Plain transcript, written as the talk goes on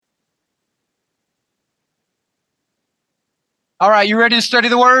All right, you ready to study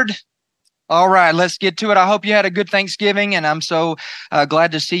the Word? All right, let's get to it. I hope you had a good Thanksgiving, and I'm so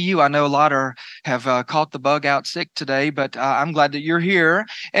glad to see you. I know a lot have caught the bug out sick today, but I'm glad that you're here.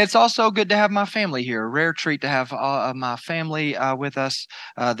 It's also good to have my family here. A rare treat to have my family with us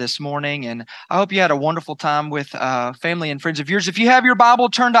this morning, and I hope you had a wonderful time with family and friends of yours. If you have your Bible,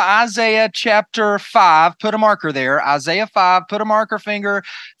 turn to Isaiah chapter 5. Put a marker there. Isaiah 5, put a marker, finger,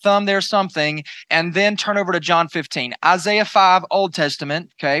 thumb there, something, and then turn over to John 15. Isaiah 5, Old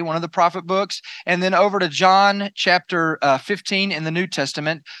Testament, okay, one of the prophet books. And then over to John chapter 15 in the New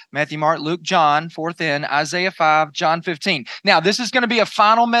Testament, Matthew, Mark, Luke, John, fourth in, Isaiah 5, John 15. Now, this is going to be a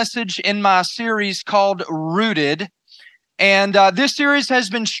final message in my series called Rooted. And this series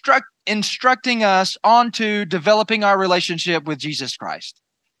has been instructing us onto developing our relationship with Jesus Christ.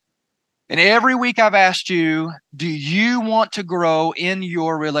 And every week I've asked you, do you want to grow in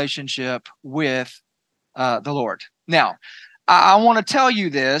your relationship with the Lord? Now, I want to tell you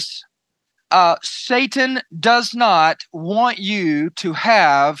this. Satan does not want you to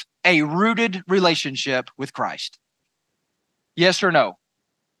have a rooted relationship with Christ. Yes or no?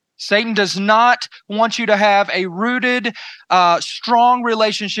 Satan does not want you to have a rooted, strong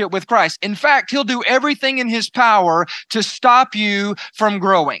relationship with Christ. In fact, he'll do everything in his power to stop you from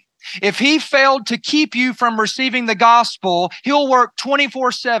growing. If he failed to keep you from receiving the gospel, he'll work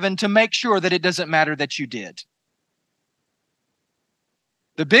 24/7 to make sure that it doesn't matter that you did.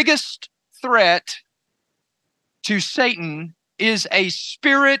 The biggest threat to Satan is a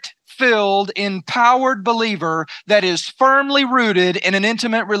spirit-filled, empowered believer that is firmly rooted in an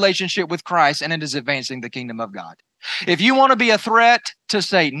intimate relationship with Christ, and it is advancing the kingdom of God. If you want to be a threat to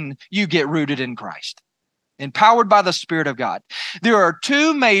Satan, you get rooted in Christ, empowered by the Spirit of God. There are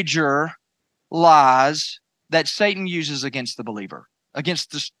two major lies that Satan uses against the believer.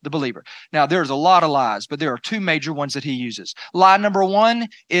 Now, there's a lot of lies, but there are two major ones that he uses. Lie number one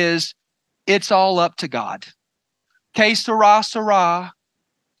is, it's all up to God. Que sera, sera.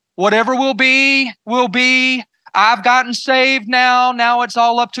 Whatever will be, will be. I've gotten saved now. Now it's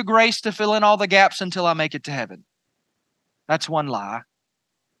all up to grace to fill in all the gaps until I make it to heaven. That's one lie.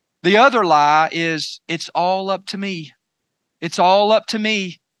 The other lie is, it's all up to me. It's all up to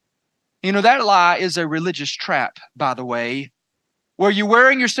me. You know, that lie is a religious trap, by the way, where you're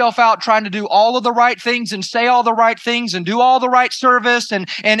wearing yourself out trying to do all of the right things and say all the right things and do all the right service and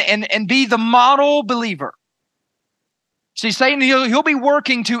be the model believer. See, Satan, he'll be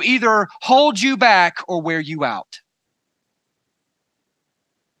working to either hold you back or wear you out.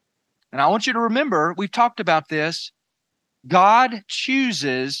 And I want you to remember, we've talked about this, God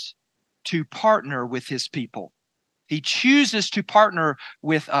chooses to partner with his people. He chooses to partner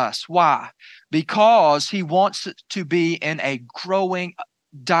with us. Why? Because he wants to be in a growing,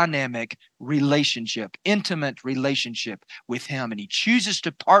 dynamic relationship, intimate relationship with him. And he chooses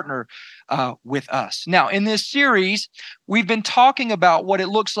to partner with us. Now, in this series, we've been talking about what it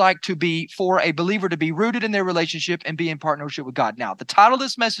looks like for a believer to be rooted in their relationship and be in partnership with God. Now, the title of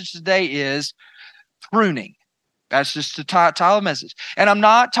this message today is Pruning. That's just the title of the message. And I'm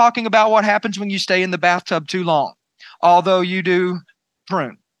not talking about what happens when you stay in the bathtub too long, although you do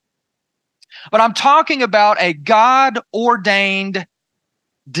prune. But I'm talking about a God-ordained,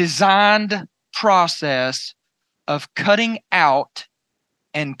 designed process of cutting out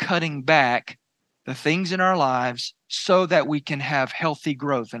and cutting back the things in our lives so that we can have healthy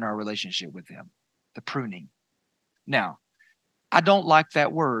growth in our relationship with him, the pruning. Now, I don't like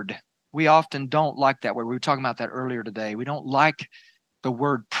that word. We often don't like that word. We were talking about that earlier today. We don't like the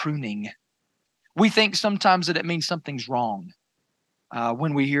word pruning. We think sometimes that it means something's wrong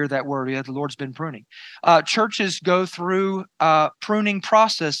when we hear that word. Yeah, the Lord's been pruning. Churches go through pruning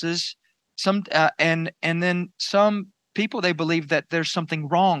processes. And then some people, they believe that there's something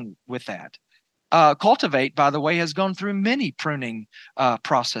wrong with that. Cultivate, by the way, has gone through many pruning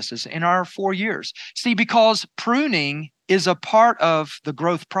processes in our 4 years. See, because pruning is a part of the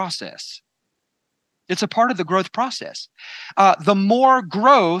growth process. It's a part of the growth process. The more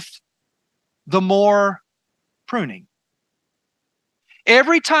growth, the more pruning.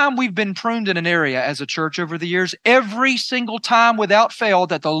 Every time we've been pruned in an area as a church over the years, every single time without fail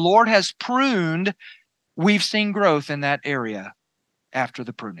that the Lord has pruned, we've seen growth in that area after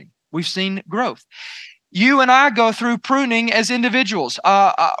the pruning. We've seen growth. You and I go through pruning as individuals.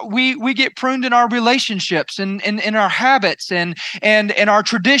 We get pruned in our relationships and in our habits and our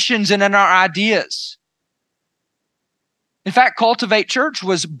traditions and in our ideas. In fact, Cultivate Church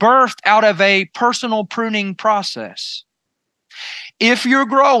was birthed out of a personal pruning process. If you're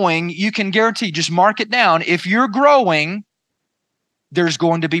growing, you can guarantee, just mark it down. If you're growing, there's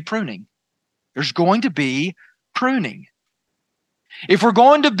going to be pruning. There's going to be pruning. If we're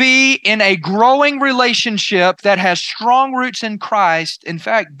going to be in a growing relationship that has strong roots in Christ, in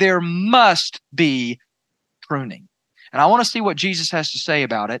fact, there must be pruning. And I want to see what Jesus has to say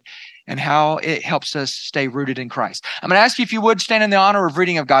about it and how it helps us stay rooted in Christ. I'm going to ask you if you would stand in the honor of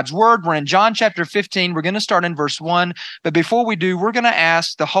reading of God's word. We're in John chapter 15. We're going to start in verse 1. But before we do, we're going to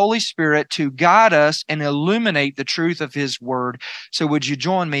ask the Holy Spirit to guide us and illuminate the truth of his word. So would you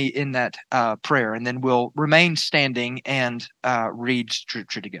join me in that prayer? And then we'll remain standing and read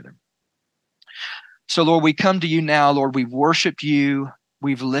scripture together. So Lord, we come to you now. Lord, we've worshiped you.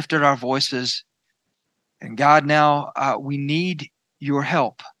 We've lifted our voices. And God, now we need your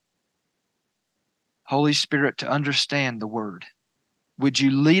help, Holy Spirit, to understand the word. Would you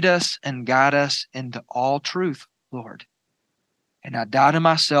lead us and guide us into all truth, Lord? And I die to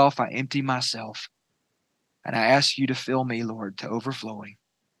myself, I empty myself, and I ask you to fill me, Lord, to overflowing.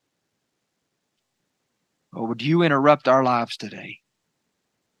 Oh, would you interrupt our lives today?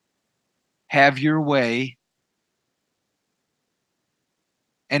 Have your way.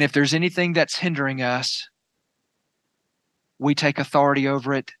 And if there's anything that's hindering us, we take authority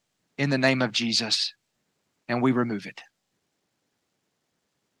over it in the name of Jesus, and we remove it.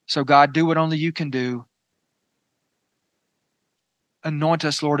 So God, do what only you can do. Anoint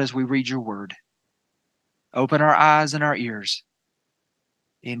us, Lord, as we read your word. Open our eyes and our ears.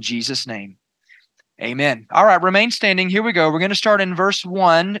 In Jesus' name, amen. All right, remain standing. Here we go. We're going to start in verse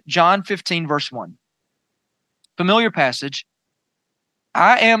 1, John 15, verse 1. Familiar passage.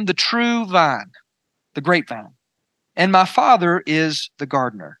 I am the true vine, the grapevine, and my Father is the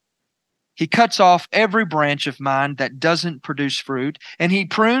gardener. He cuts off every branch of mine that doesn't produce fruit, and he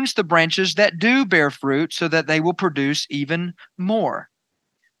prunes the branches that do bear fruit so that they will produce even more.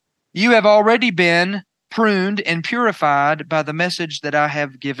 You have already been pruned and purified by the message that I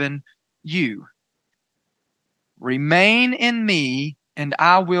have given you. Remain in me, and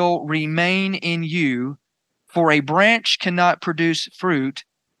I will remain in you, for a branch cannot produce fruit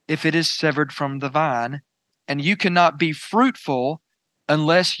if it is severed from the vine, and you cannot be fruitful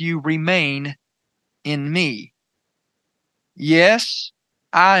unless you remain in me. Yes,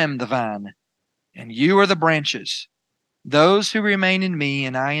 I am the vine, and you are the branches. Those who remain in me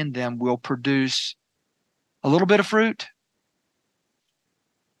and I in them will produce a little bit of fruit,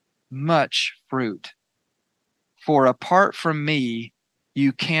 much fruit. For apart from me,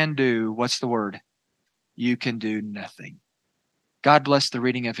 you can do, what's the word? You can do nothing. God bless the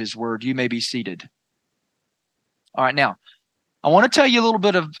reading of his word. You may be seated. All right, now, I want to tell you a little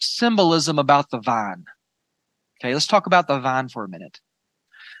bit of symbolism about the vine. Okay, let's talk about the vine for a minute.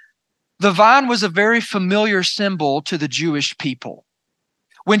 The vine was a very familiar symbol to the Jewish people.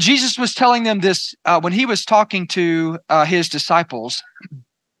 When Jesus was telling them this, when he was talking to his disciples,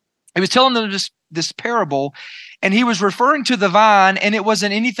 he was telling them this parable, and he was referring to the vine, and it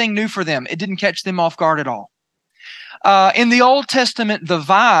wasn't anything new for them. It didn't catch them off guard at all. In the Old Testament, the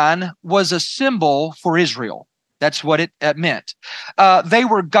vine was a symbol for Israel. That's what it meant. They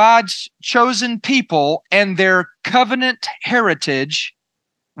were God's chosen people, and their covenant heritage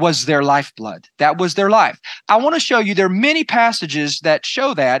was their lifeblood. That was their life. I want to show you, there are many passages that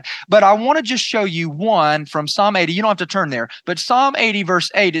show that, but I want to just show you one from Psalm 80. You don't have to turn there, but Psalm 80 verse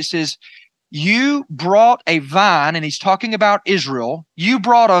 8, it says, you brought a vine, and he's talking about Israel. You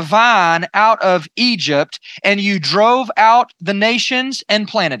brought a vine out of Egypt, and you drove out the nations and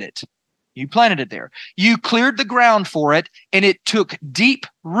planted it. You planted it there. You cleared the ground for it, and it took deep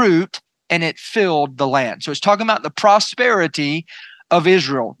root, and it filled the land. So it's talking about the prosperity of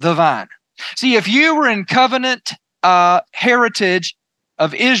Israel, the vine. See, if you were in covenant heritage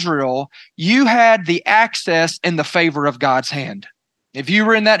of Israel, you had the access and the favor of God's hand. If you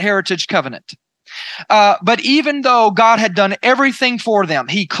were in that heritage covenant. But even though God had done everything for them,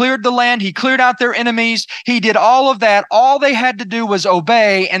 he cleared the land, he cleared out their enemies, he did all of that, all they had to do was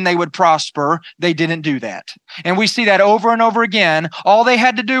obey and they would prosper. They didn't do that. And we see that over and over again. All they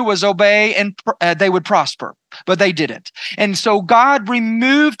had to do was obey and they would prosper, but they didn't. And so God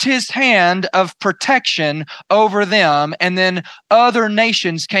removed his hand of protection over them, and then other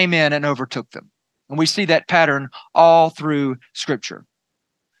nations came in and overtook them. And we see that pattern all through Scripture.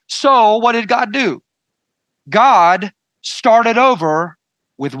 So what did God do? God started over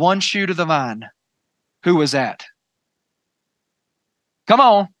with one shoot of the vine. Who was that? Come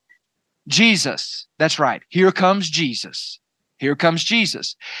on. Jesus. That's right. Here comes Jesus. Here comes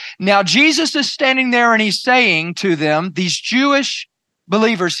Jesus. Now Jesus is standing there and he's saying to them, these Jewish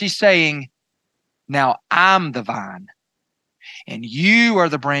believers, he's saying, now I'm the vine and you are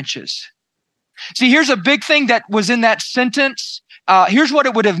the branches. See, here's a big thing that was in that sentence. Here's what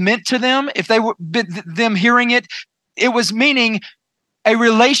it would have meant to them if they were them hearing it. It was meaning A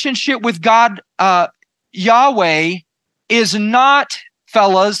relationship with God, Yahweh, is not,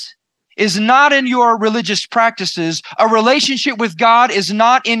 fellas, is not in your religious practices. A relationship with God is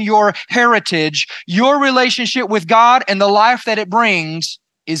not in your heritage. Your relationship with God and the life that it brings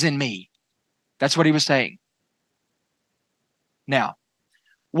is in me. That's what he was saying. Now,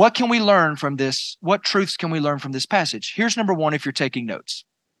 what can we learn from this? What truths can we learn from this passage? Here's number one, if you're taking notes.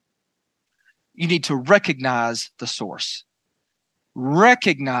 You need to recognize the source.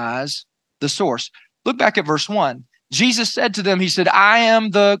 Recognize the source. Look back at verse 1. Jesus said to them, he said, I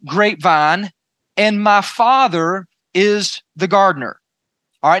am the grapevine, and my Father is the gardener.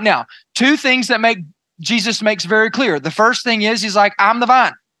 All right, now, two things that Jesus makes very clear. The first thing is, he's like, I'm the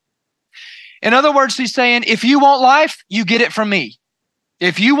vine. In other words, he's saying, if you want life, you get it from me.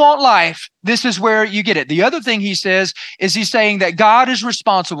 If you want life, this is where you get it. The other thing he says is he's saying that God is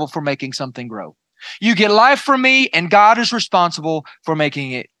responsible for making something grow. You get life from me, and God is responsible for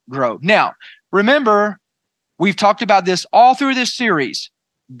making it grow. Now, remember, we've talked about this all through this series.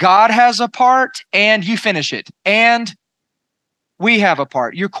 God has a part, and you finish it. And we have a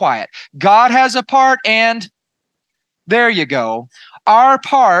part. You're quiet. God has a part, and there you go. Our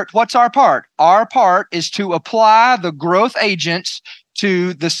part, what's our part? Our part is to apply the growth agents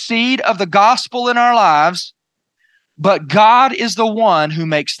to the seed of the gospel in our lives, but God is the one who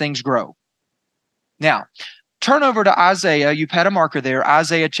makes things grow. Now, turn over to Isaiah. You've had a marker there,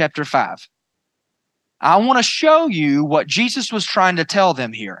 Isaiah chapter 5. I want to show you what Jesus was trying to tell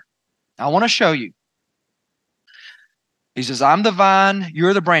them here. I want to show you. He says, I'm the vine,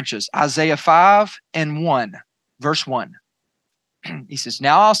 you're the branches. Isaiah 5 and 1, verse 1. He says,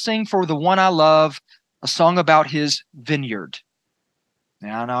 now I'll sing for the one I love, a song about his vineyard.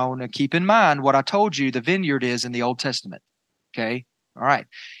 Now, I want to keep in mind what I told you the vineyard is in the Old Testament. Okay? All right.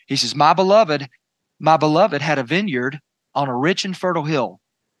 He says, my beloved had a vineyard on a rich and fertile hill.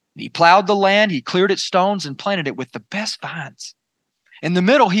 He plowed the land, he cleared its stones, and planted it with the best vines. In the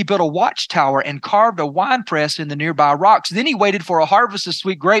middle, he built a watchtower and carved a winepress in the nearby rocks. Then he waited for a harvest of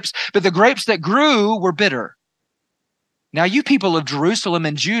sweet grapes, but the grapes that grew were bitter. Now, you people of Jerusalem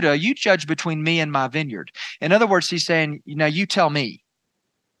and Judah, you judge between me and my vineyard. In other words, he's saying, now you tell me,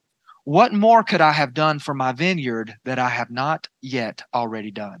 what more could I have done for my vineyard that I have not yet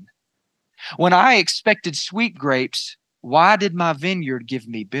already done? When I expected sweet grapes, why did my vineyard give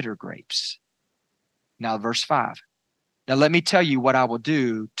me bitter grapes? Now, verse 5. Now, let me tell you what I will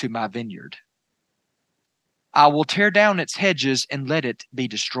do to my vineyard. I will tear down its hedges and let it be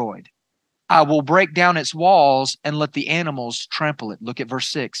destroyed. I will break down its walls and let the animals trample it. Look at verse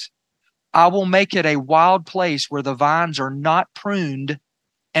 6. I will make it a wild place where the vines are not pruned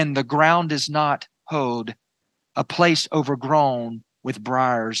and the ground is not hoed, a place overgrown with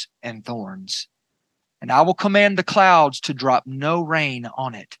briars and thorns. And I will command the clouds to drop no rain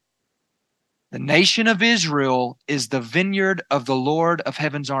on it. The nation of Israel is the vineyard of the Lord of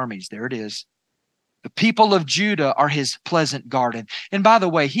heaven's armies. There it is. The people of Judah are his pleasant garden. And by the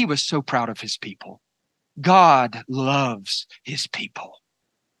way, he was so proud of his people. God loves his people.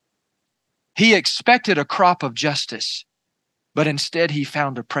 He expected a crop of justice, but instead he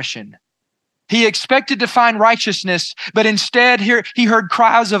found oppression. He expected to find righteousness, but instead he heard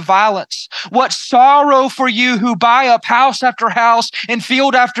cries of violence. What sorrow for you who buy up house after house and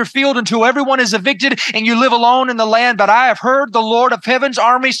field after field until everyone is evicted and you live alone in the land. But I have heard the Lord of heaven's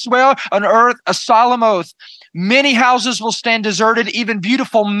army swear on earth a solemn oath. Many houses will stand deserted. Even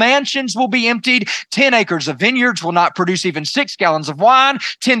beautiful mansions will be emptied. 10 acres of vineyards will not produce even 6 gallons of wine.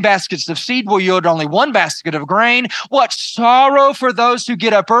 10 baskets of seed will yield only 1 basket of grain. What sorrow for those who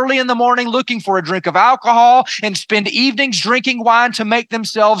get up early in the morning looking for a drink of alcohol and spend evenings drinking wine to make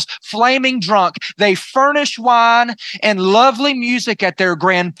themselves flaming drunk. They furnish wine and lovely music at their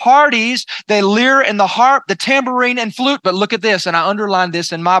grand parties. They lyre in the harp, the tambourine, and flute. But look at this, and I underlined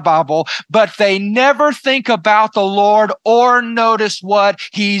this in my Bible, but they never think about the Lord or notice what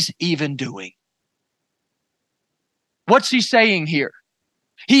he's even doing. What's he saying here?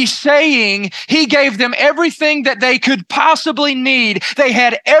 He's saying he gave them everything that they could possibly need. They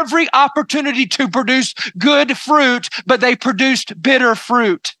had every opportunity to produce good fruit, but they produced bitter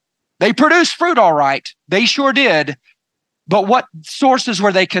fruit. They produced fruit, all right. They sure did. But what sources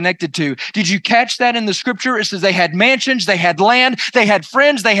were they connected to? Did you catch that in the scripture? It says they had mansions, they had land, they had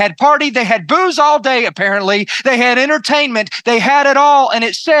friends, they had party, they had booze all day, apparently. They had entertainment, they had it all. And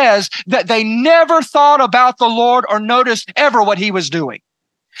it says that they never thought about the Lord or noticed ever what he was doing.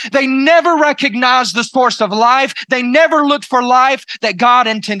 They never recognized the source of life. They never looked for life that God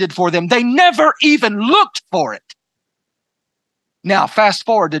intended for them. They never even looked for it. Now, fast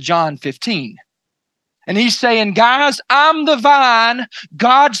forward to John 15. And he's saying, guys, I'm the vine,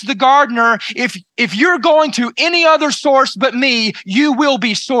 God's the gardener. If you're going to any other source but me, you will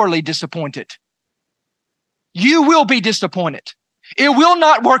be sorely disappointed. You will be disappointed. It will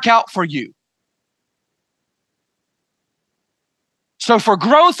not work out for you. So for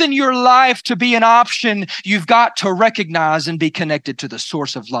growth in your life to be an option, you've got to recognize and be connected to the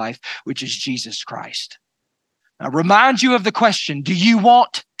source of life, which is Jesus Christ. I remind you of the question, do you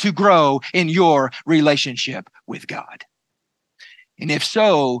want to grow in your relationship with God? And if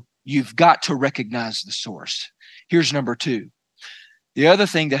so, you've got to recognize the source. Here's number 2. The other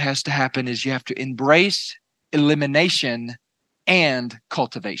thing that has to happen is you have to embrace elimination and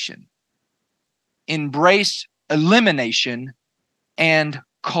cultivation. Embrace elimination and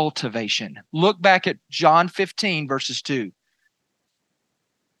cultivation. Look back at John 15, verses 2.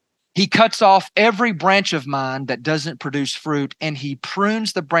 He cuts off every branch of mine that doesn't produce fruit, and he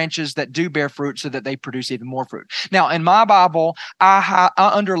prunes the branches that do bear fruit so that they produce even more fruit. Now, in my Bible, I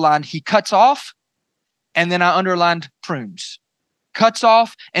underlined he cuts off, and then I underlined prunes. Cuts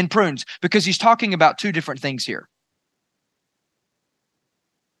off and prunes, because he's talking about 2 different things here.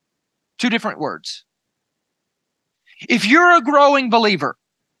 2 different words. If you're a growing believer,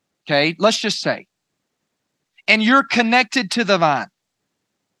 okay, let's just say, and you're connected to the vine,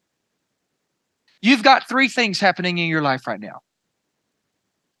 you've got 3 things happening in your life right now.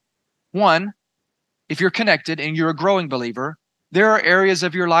 1, if you're connected and you're a growing believer, there are areas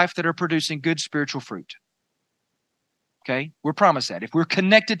of your life that are producing good spiritual fruit. Okay, we're promised that. If we're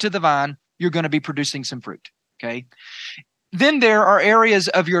connected to the vine, you're going to be producing some fruit. Okay, then there are areas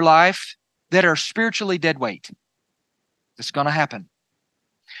of your life that are spiritually dead weight. It's going to happen.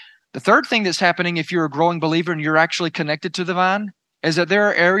 The third thing that's happening if you're a growing believer and you're actually connected to the vine is that there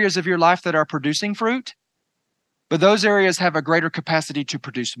are areas of your life that are producing fruit, but those areas have a greater capacity to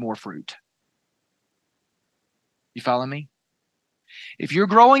produce more fruit. You follow me? If you're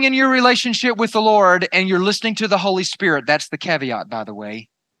growing in your relationship with the Lord and you're listening to the Holy Spirit, that's the caveat, by the way,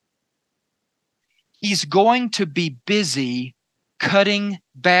 He's going to be busy cutting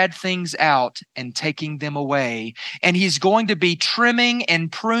bad things out and taking them away. And He's going to be trimming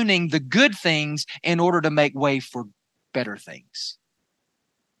and pruning the good things in order to make way for better things.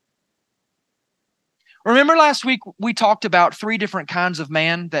 Remember last week we talked about 3 different kinds of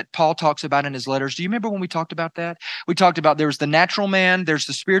man that Paul talks about in his letters. Do you remember when we talked about that? We talked about there's the natural man, there's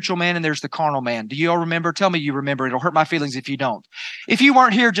the spiritual man, and there's the carnal man. Do you all remember? Tell me you remember. It'll hurt my feelings if you don't. If you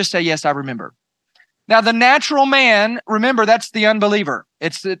weren't here, just say, yes, I remember. Now, the natural man, remember, that's the unbeliever.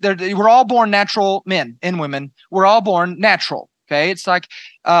 We're all born natural men and women. We're all born natural. Okay, it's like,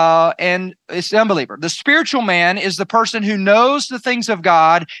 and it's the unbeliever. The spiritual man is the person who knows the things of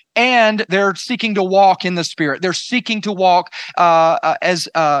God and they're seeking to walk in the Spirit. They're seeking to walk as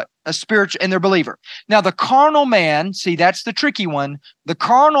a spiritual, and they're believer. Now, the carnal man, see, that's the tricky one. The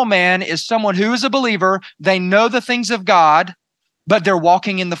carnal man is someone who is a believer. They know the things of God, but they're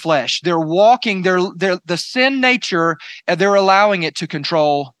walking in the flesh. They're walking, the sin nature, they're allowing it to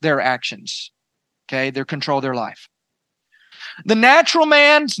control their actions. Okay, they control their life. The natural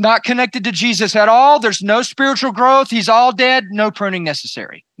man's not connected to Jesus at all. There's no spiritual growth. He's all dead. No pruning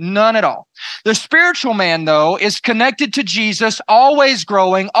necessary. None at all. The spiritual man, though, is connected to Jesus, always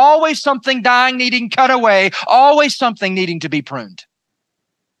growing, always something dying, needing cut away, always something needing to be pruned.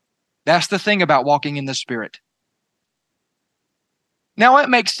 That's the thing about walking in the Spirit. Now, it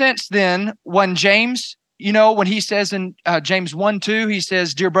makes sense then when James, when he says in James 1:2, he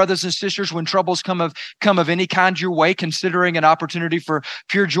says, dear brothers and sisters, when troubles come of any kind your way, considering an opportunity for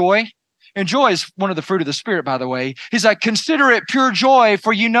pure joy. And joy is one of the fruit of the Spirit, by the way. He's like, consider it pure joy,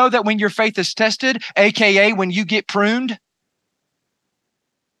 for you know that when your faith is tested, AKA when you get pruned,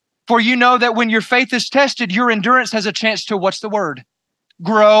 for you know that when your faith is tested, your endurance has a chance to, what's the word?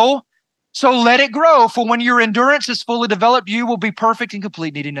 Grow. So let it grow, for when your endurance is fully developed, you will be perfect and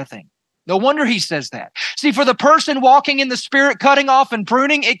complete, needing nothing. No wonder he says that. See, for the person walking in the Spirit, cutting off and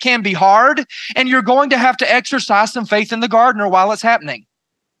pruning, it can be hard, and you're going to have to exercise some faith in the gardener while it's happening.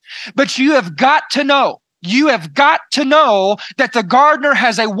 But you have got to know that the gardener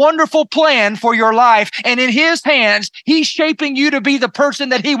has a wonderful plan for your life, and in his hands, he's shaping you to be the person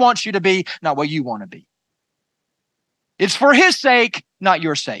that he wants you to be, not what you want to be. It's for his sake, not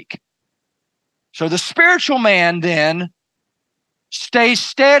your sake. So the spiritual man then stays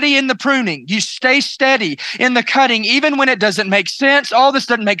steady in the pruning. You stay steady in the cutting, even when it doesn't make sense. Oh, this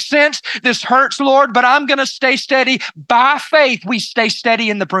doesn't make sense. This hurts, Lord, but I'm going to stay steady. By faith, we stay steady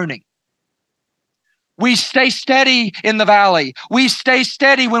in the pruning. We stay steady in the valley. We stay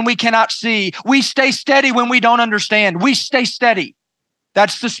steady when we cannot see. We stay steady when we don't understand. We stay steady.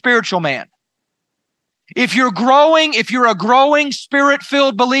 That's the spiritual man. If you're a growing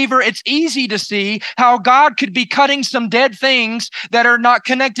spirit-filled believer, it's easy to see how God could be cutting some dead things that are not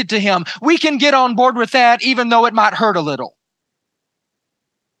connected to Him. We can get on board with that, even though it might hurt a little.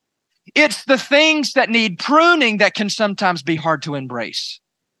 It's the things that need pruning that can sometimes be hard to embrace.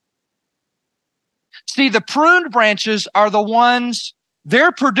 See, the pruned branches are the ones,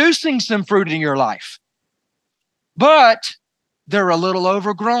 they're producing some fruit in your life, but they're a little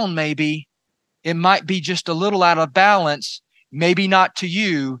overgrown maybe. It might be just a little out of balance, maybe not to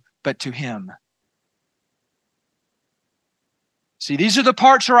you, but to Him. See, these are the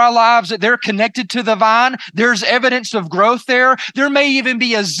parts of our lives that they're connected to the vine. There's evidence of growth there. There may even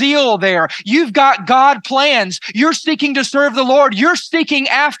be a zeal there. You've got God plans. You're seeking to serve the Lord. You're seeking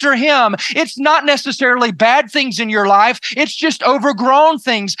after Him. It's not necessarily bad things in your life. It's just overgrown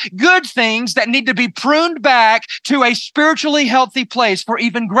things, good things that need to be pruned back to a spiritually healthy place for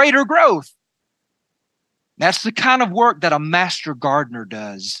even greater growth. That's the kind of work that a master gardener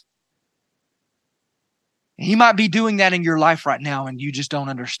does. He might be doing that in your life right now and you just don't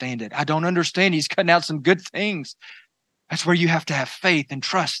understand it. I don't understand. He's cutting out some good things. That's where you have to have faith and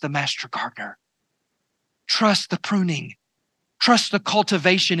trust the master gardener. Trust the pruning. Trust the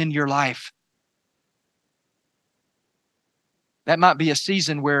cultivation in your life. That might be a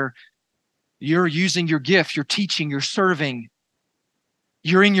season where you're using your gift, you're teaching, you're serving.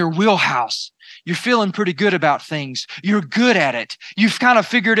 You're in your wheelhouse. You're feeling pretty good about things. You're good at it. You've kind of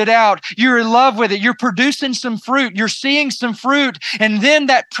figured it out. You're in love with it. You're producing some fruit. You're seeing some fruit. And then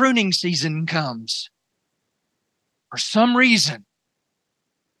that pruning season comes for some reason.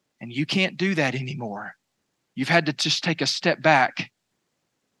 And you can't do that anymore. You've had to just take a step back.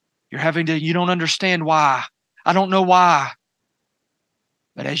 You don't understand why. I don't know why.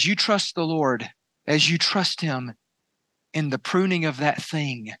 But as you trust the Lord, as you trust Him, in the pruning of that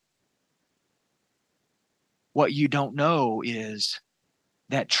thing, what you don't know is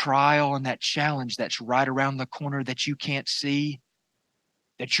that trial and that challenge that's right around the corner that you can't see,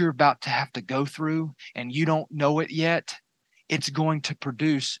 that you're about to have to go through, and you don't know it yet. It's going to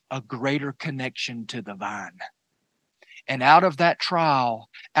produce a greater connection to the vine. And out of that trial,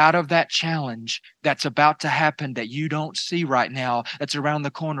 out of that challenge that's about to happen that you don't see right now, that's around the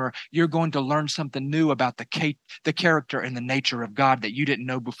corner, you're going to learn something new about the character and the nature of God that you didn't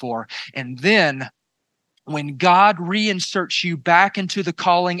know before. And then when God reinserts you back into the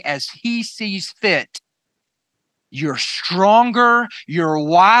calling as He sees fit, you're stronger, you're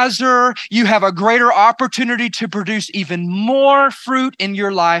wiser, you have a greater opportunity to produce even more fruit in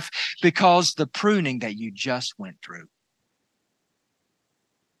your life because the pruning that you just went through.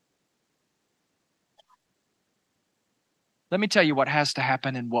 Let me tell you what has to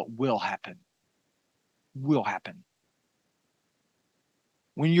happen and what will happen. Will happen.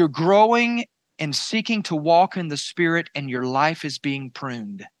 When you're growing and seeking to walk in the Spirit and your life is being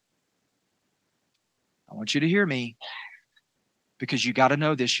pruned, I want you to hear me because you got to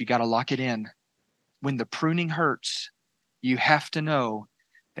know this. You got to lock it in. When the pruning hurts, you have to know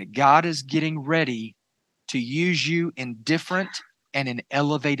that God is getting ready to use you in different and in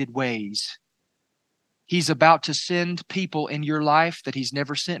elevated ways. He's about to send people in your life that He's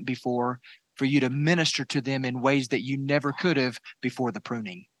never sent before for you to minister to them in ways that you never could have before the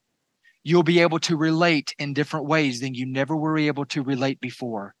pruning. You'll be able to relate in different ways than you never were able to relate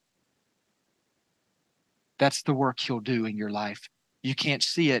before. That's the work He'll do in your life. You can't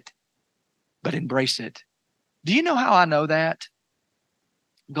see it, but embrace it. Do you know how I know that?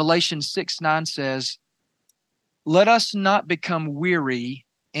 Galatians 6:9 says, "Let us not become weary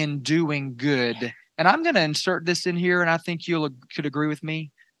in doing good." And I'm going to insert this in here, and I think you could agree with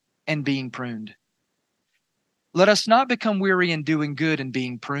me, and being pruned. Let us not become weary in doing good and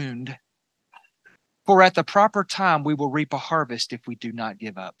being pruned, for at the proper time we will reap a harvest if we do not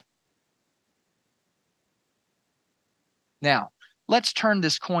give up. Now, let's turn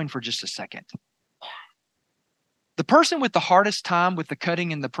this coin for just a second. The person with the hardest time with the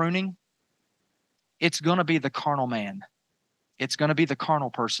cutting and the pruning, it's going to be the carnal man. It's going to be the carnal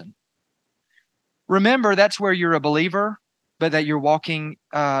person. Remember, that's where you're a believer, but that you're walking,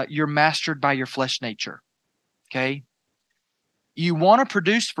 you're mastered by your flesh nature. Okay? You want to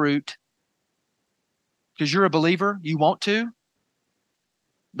produce fruit because you're a believer. You want to,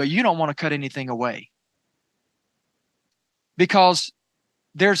 but you don't want to cut anything away. Because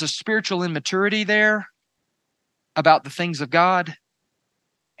there's a spiritual immaturity there about the things of God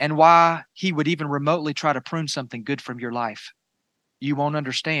and why He would even remotely try to prune something good from your life. You won't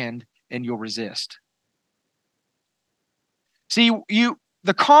understand and you'll resist. See,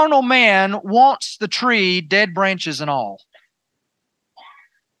 the carnal man wants the tree, dead branches and all.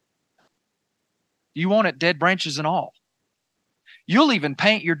 You want it dead branches and all. You'll even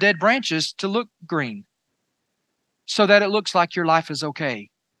paint your dead branches to look green so that it looks like your life is okay.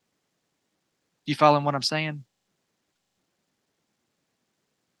 You following what I'm saying?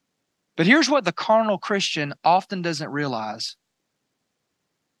 But here's what the carnal Christian often doesn't realize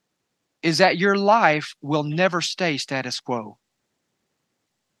is that your life will never stay status quo.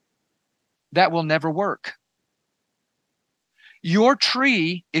 That will never work. Your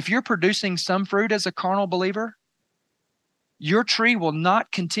tree, if you're producing some fruit as a carnal believer, your tree will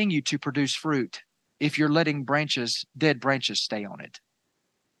not continue to produce fruit if you're letting dead branches stay on it.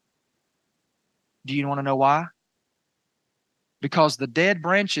 Do you want to know why? Because the dead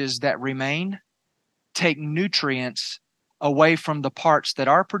branches that remain take nutrients away from the parts that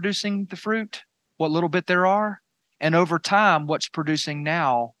are producing the fruit, what little bit there are, and over time, what's producing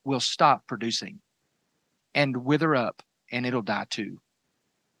now will stop producing and wither up, and it'll die too.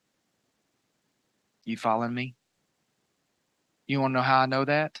 You following me? You want to know how I know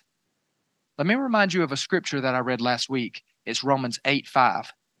that? Let me remind you of a scripture that I read last week. It's Romans 8:5.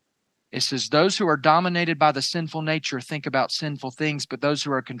 It says, those who are dominated by the sinful nature think about sinful things, but those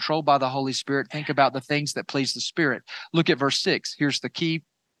who are controlled by the Holy Spirit think about the things that please the Spirit. Look at verse 6. Here's the key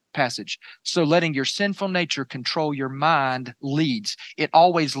passage. So letting your sinful nature control your mind leads. It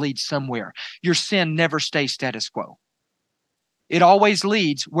always leads somewhere. Your sin never stays status quo. It always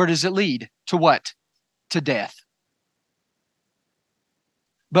leads. Where does it lead? To what? To death.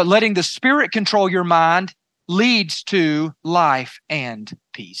 But letting the Spirit control your mind leads to life and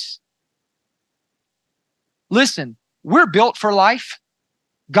peace. Listen, we're built for life.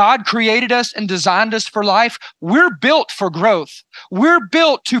 God created us and designed us for life. We're built for growth. We're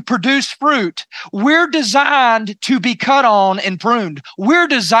built to produce fruit. We're designed to be cut on and pruned. We're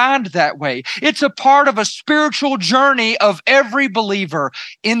designed that way. It's a part of a spiritual journey of every believer.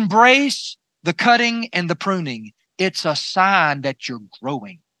 Embrace the cutting and the pruning. It's a sign that you're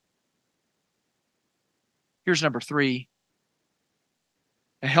growing. Here's number 3.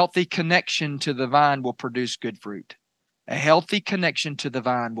 A healthy connection to the vine will produce good fruit. A healthy connection to the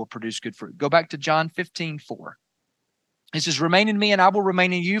vine will produce good fruit. Go back to John 15:4. It says, remain in me and I will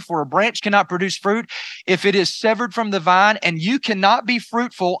remain in you, for a branch cannot produce fruit if it is severed from the vine, and you cannot be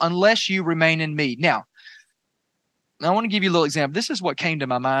fruitful unless you remain in me. Now, I want to give you a little example. This is what came to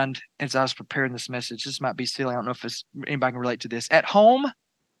my mind as I was preparing this message. This might be silly. I don't know if anybody can relate to this. At home,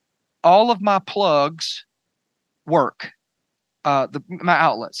 all of my plugs work. My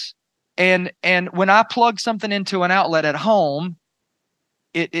outlets. And when I plug something into an outlet at home,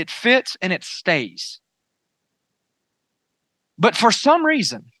 it fits and it stays. But for some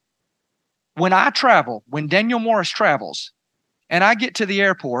reason, when Daniel Morris travels, and I get to the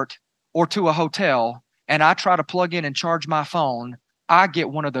airport or to a hotel, and I try to plug in and charge my phone, I get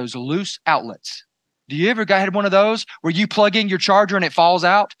one of those loose outlets. Do you ever had one of those where you plug in your charger and it falls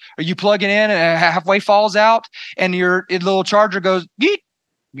out? Or you plug it in and it halfway falls out and your little charger goes, geet,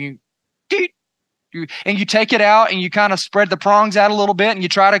 geet, and you take it out and you kind of spread the prongs out a little bit and you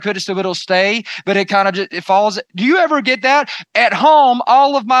try to cut it so it'll stay, but it kind of it falls. Do you ever get that? At home,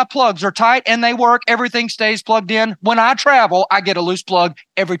 all of my plugs are tight and they work. Everything stays plugged in. When I travel, I get a loose plug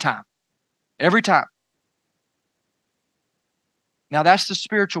every time. Every time. Now that's the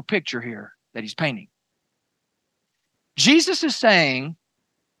spiritual picture here that he's painting. Jesus is saying,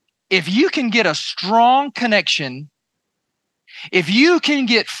 if you can get a strong connection, if you can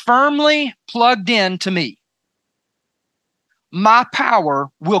get firmly plugged in to me, my power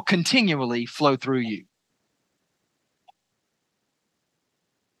will continually flow through you.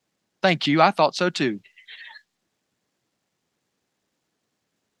 Thank you. I thought so too.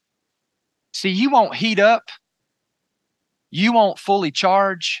 See, you won't heat up. You won't fully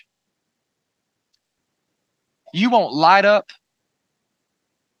charge. You won't light up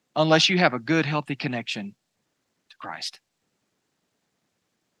unless you have a good, healthy connection to Christ.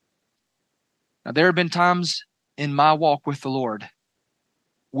 Now, there have been times in my walk with the Lord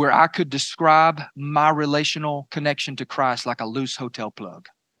where I could describe my relational connection to Christ like a loose hotel plug.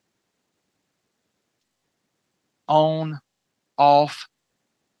 On, off,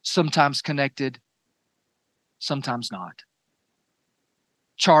 sometimes connected, sometimes not.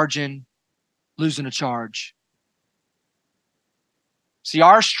 Charging, losing a charge. See,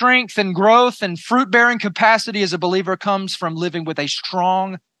 our strength and growth and fruit-bearing capacity as a believer comes from living with a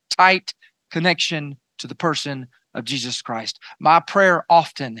strong, tight connection to the person of Jesus Christ. My prayer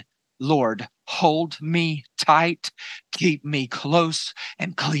often, Lord, hold me tight, keep me close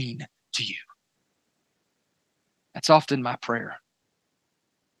and clean to you. That's often my prayer.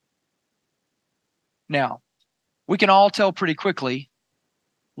 Now, we can all tell pretty quickly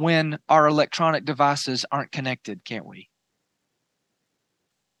when our electronic devices aren't connected, can't we?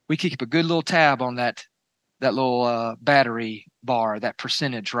 We keep a good little tab on that little battery bar, that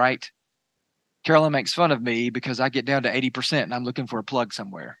percentage, right? Carolyn makes fun of me because I get down to 80% and I'm looking for a plug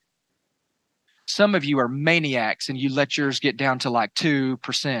somewhere. Some of you are maniacs and you let yours get down to like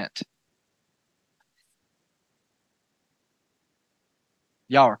 2%.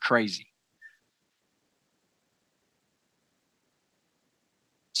 Y'all are crazy.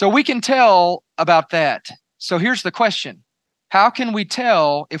 So we can tell about that. So here's the question. How can we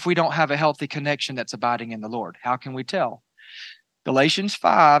tell if we don't have a healthy connection that's abiding in the Lord? How can we tell? Galatians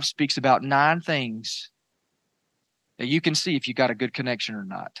 5 speaks about 9 things that you can see if you got a good connection or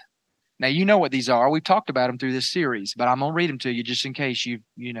not. Now, you know what these are. We've talked about them through this series, but I'm going to read them to you just in case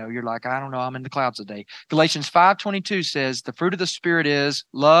you're like, I don't know, I'm in the clouds today. Galatians 5:22 says, the fruit of the Spirit is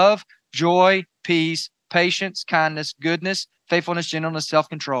love, joy, peace, patience, kindness, goodness, faithfulness, gentleness,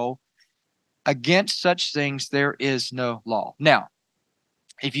 self-control. Against such things there is no law. Now,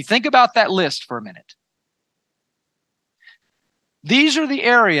 if you think about that list for a minute, these are the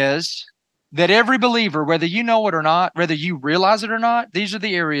areas that every believer, whether you know it or not, whether you realize it or not, these are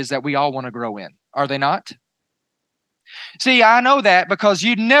the areas that we all want to grow in. Are they not? See, I know that because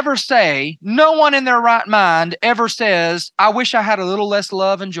you'd never say, no one in their right mind ever says, I wish I had a little less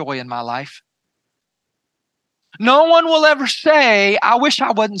love and joy in my life. No one will ever say, I wish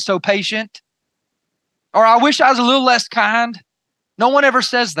I wasn't so patient, or I wish I was a little less kind. No one ever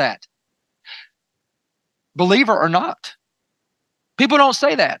says that. Believer or not. People don't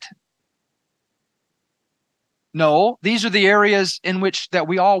say that. No, these are the areas in which that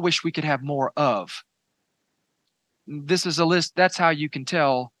we all wish we could have more of. This is a list. That's how you can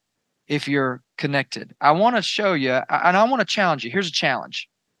tell if you're connected. I want to show you, and I want to challenge you. Here's a challenge.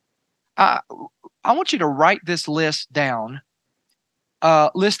 I want you to write this list down,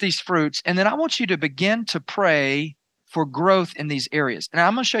 list these fruits, and then I want you to begin to pray for growth in these areas. And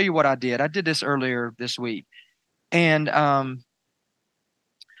I'm going to show you what I did. I did this earlier this week. And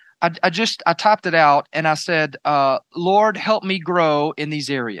I typed it out and I said, Lord, help me grow in these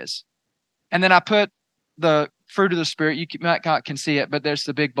areas. And then I put the fruit of the Spirit. You might not can see it, but there's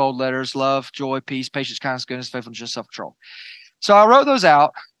the big bold letters: love, joy, peace, patience, kindness, goodness, faithfulness, self-control. So I wrote those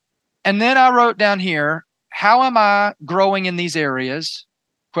out. And then I wrote down here, how am I growing in these areas?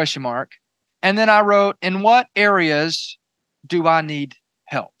 Question mark. And then I wrote, in what areas do I need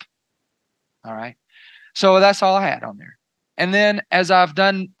help? All right. So that's all I had on there. And then as I've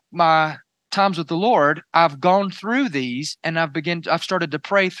done my times with the Lord, I've gone through these and I've started to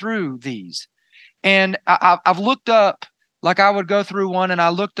pray through these. And I've looked up, like I would go through one and I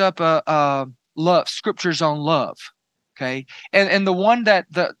looked up love, scriptures on love. Okay. And the one that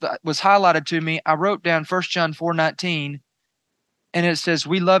was highlighted to me, I wrote down 1 John 4:19, and it says,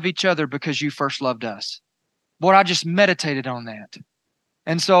 we love each other because you first loved us. Boy, I just meditated on that.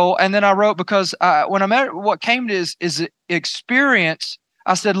 And then I wrote, because when I met, what came to is experience.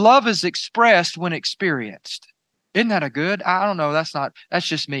 I said, love is expressed when experienced. Isn't that a good? I don't know. That's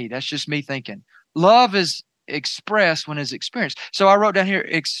just me. That's just me thinking. Love is expressed when it's experienced. So I wrote down here,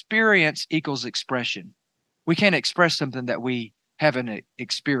 experience equals expression. We can't express something that we haven't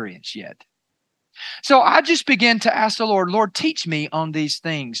experienced yet. So I just began to ask the Lord, teach me on these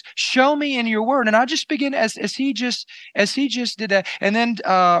things. Show me in your word. And I just began as he just did that. And then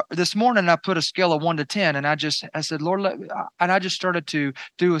this morning I put a scale of 1 to 10. And I said, Lord, and I just started to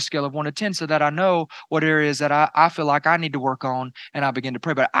do a scale of 1 to 10 so that I know what areas that I feel like I need to work on. And I begin to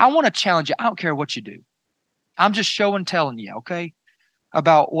pray. But I want to challenge you. I don't care what you do. I'm just telling you, okay,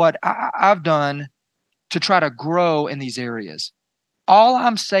 about what I've done to try to grow in these areas. All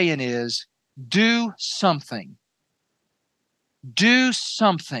I'm saying is, do something. Do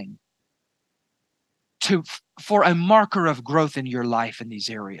something for a marker of growth in your life in these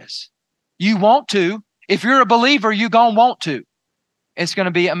areas. You want to. If you're a believer, you're going to want to. It's going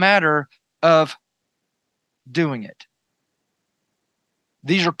to be a matter of doing it.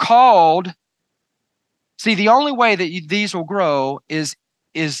 These are called. See, the only way that these will grow is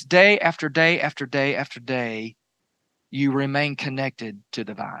day after day after day after day, you remain connected to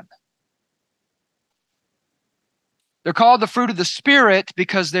the vine. They're called the fruit of the Spirit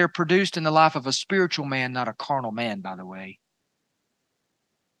because they're produced in the life of a spiritual man, not a carnal man, by the way.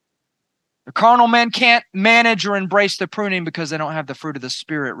 The carnal man can't manage or embrace the pruning because they don't have the fruit of the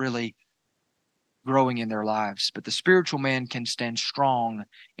Spirit really growing in their lives. But the spiritual man can stand strong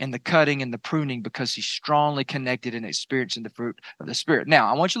in the cutting and the pruning because he's strongly connected and experiencing the fruit of the Spirit.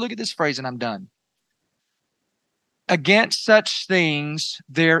 Now, I want you to look at this phrase and I'm done. Against such things,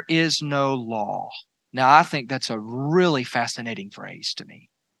 there is no law. Now, I think that's a really fascinating phrase to me.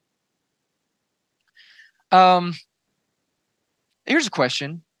 Um, Here's a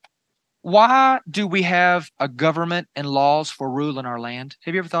question. Why do we have a government and laws for rule in our land?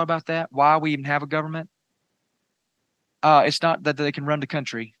 Have you ever thought about that? Why we even have a government? It's not that they can run the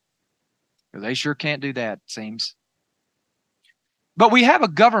country. They sure can't do that, it seems. But we have a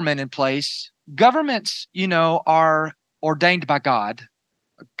government in place. Governments, are ordained by God.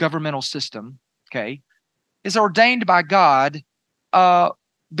 A governmental system, okay, is ordained by God uh,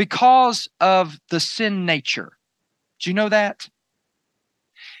 because of the sin nature. Do you know that?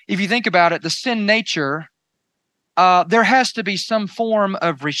 If you think about it, the sin nature, there has to be some form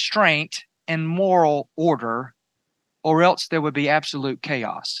of restraint and moral order, or else there would be absolute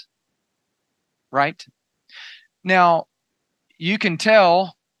chaos, right? Now, you can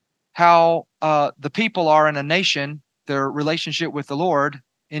tell how the people are in a nation, their relationship with the Lord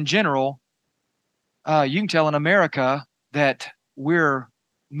in general. You can tell in America that we're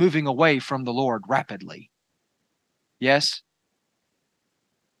moving away from the Lord rapidly. Yes?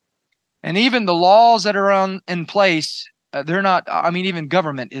 And even the laws that are in place, they're not, even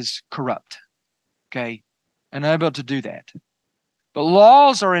government is corrupt, okay, and unable to do that. But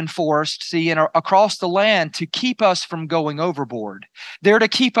laws are enforced, see, across the land to keep us from going overboard. They're to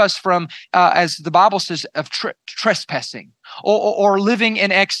keep us from, as the Bible says, of trespassing or living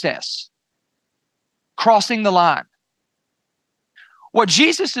in excess, crossing the line. What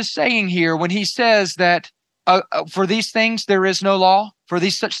Jesus is saying here when he says that for these things there is no law, for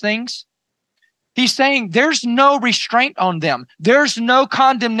these such things, he's saying there's no restraint on them. There's no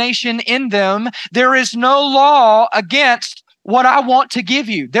condemnation in them. There is no law against what I want to give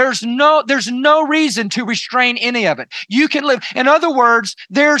you. There's no reason to restrain any of it. You can live. In other words,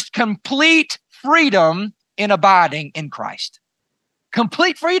 there's complete freedom in abiding in Christ.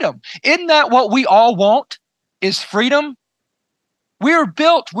 Complete freedom. Isn't that what we all want? Is freedom? We're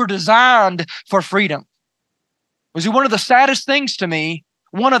designed for freedom. Was one of the saddest things to me?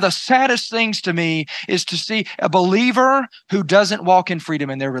 One of the saddest things to me is to see a believer who doesn't walk in freedom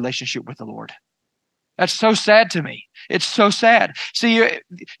in their relationship with the Lord. That's so sad to me. It's so sad. See,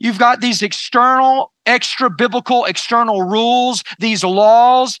 you've got these external, extra biblical external rules, these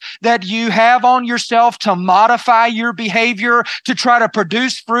laws that you have on yourself to modify your behavior, to try to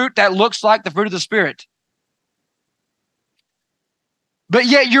produce fruit that looks like the fruit of the Spirit. But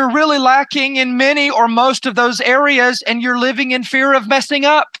yet you're really lacking in many or most of those areas, and you're living in fear of messing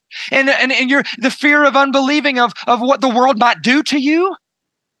up. And you're the fear of unbelieving of what the world might do to you.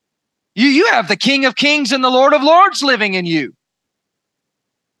 You have the King of Kings and the Lord of Lords living in you.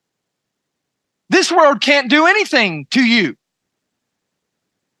 This world can't do anything to you.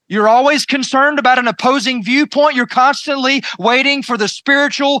 You're always concerned about an opposing viewpoint. You're constantly waiting for the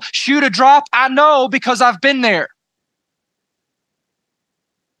spiritual shoe to drop. I know because I've been there.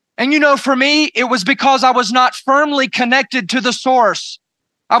 And for me, it was because I was not firmly connected to the source.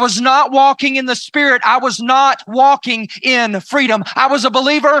 I was not walking in the Spirit. I was not walking in freedom. I was a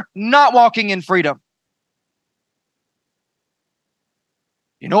believer, not walking in freedom.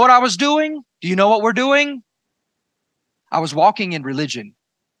 You know what I was doing? Do you know what we're doing? I was walking in religion.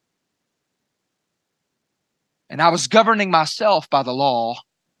 And I was governing myself by the law,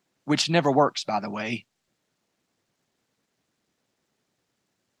 which never works, by the way.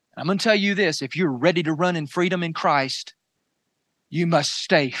 I'm going to tell you this, if you're ready to run in freedom in Christ, you must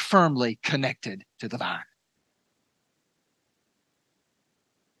stay firmly connected to the vine.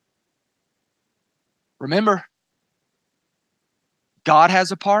 Remember, God has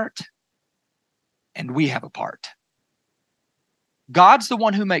a part, and we have a part. God's the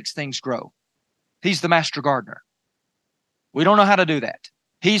one who makes things grow. He's the master gardener. We don't know how to do that.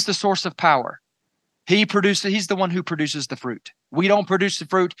 He's the source of power. He's the one who produces the fruit. We don't produce the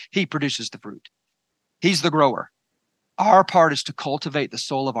fruit. He produces the fruit. He's the grower. Our part is to cultivate the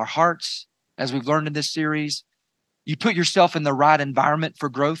soul of our hearts, as we've learned in this series. You put yourself in the right environment for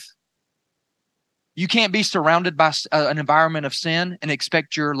growth. You can't be surrounded by an environment of sin and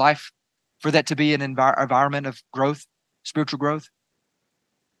expect your life for that to be an environment of growth, spiritual growth.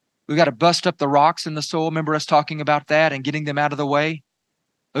 We've got to bust up the rocks in the soul. Remember us talking about that and getting them out of the way?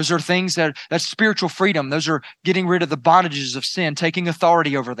 Those are things that's spiritual freedom. Those are getting rid of the bondages of sin, taking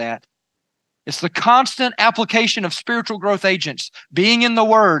authority over that. It's the constant application of spiritual growth agents, being in the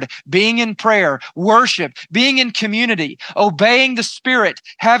Word, being in prayer, worship, being in community, obeying the Spirit,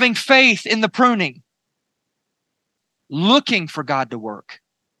 having faith in the pruning, looking for God to work,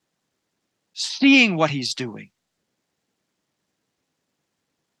 seeing what He's doing.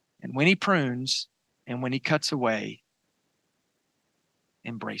 And when He prunes and when He cuts away,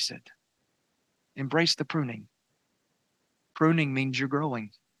 embrace it. Embrace the pruning. Pruning means you're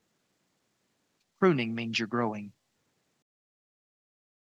growing. Pruning means you're growing.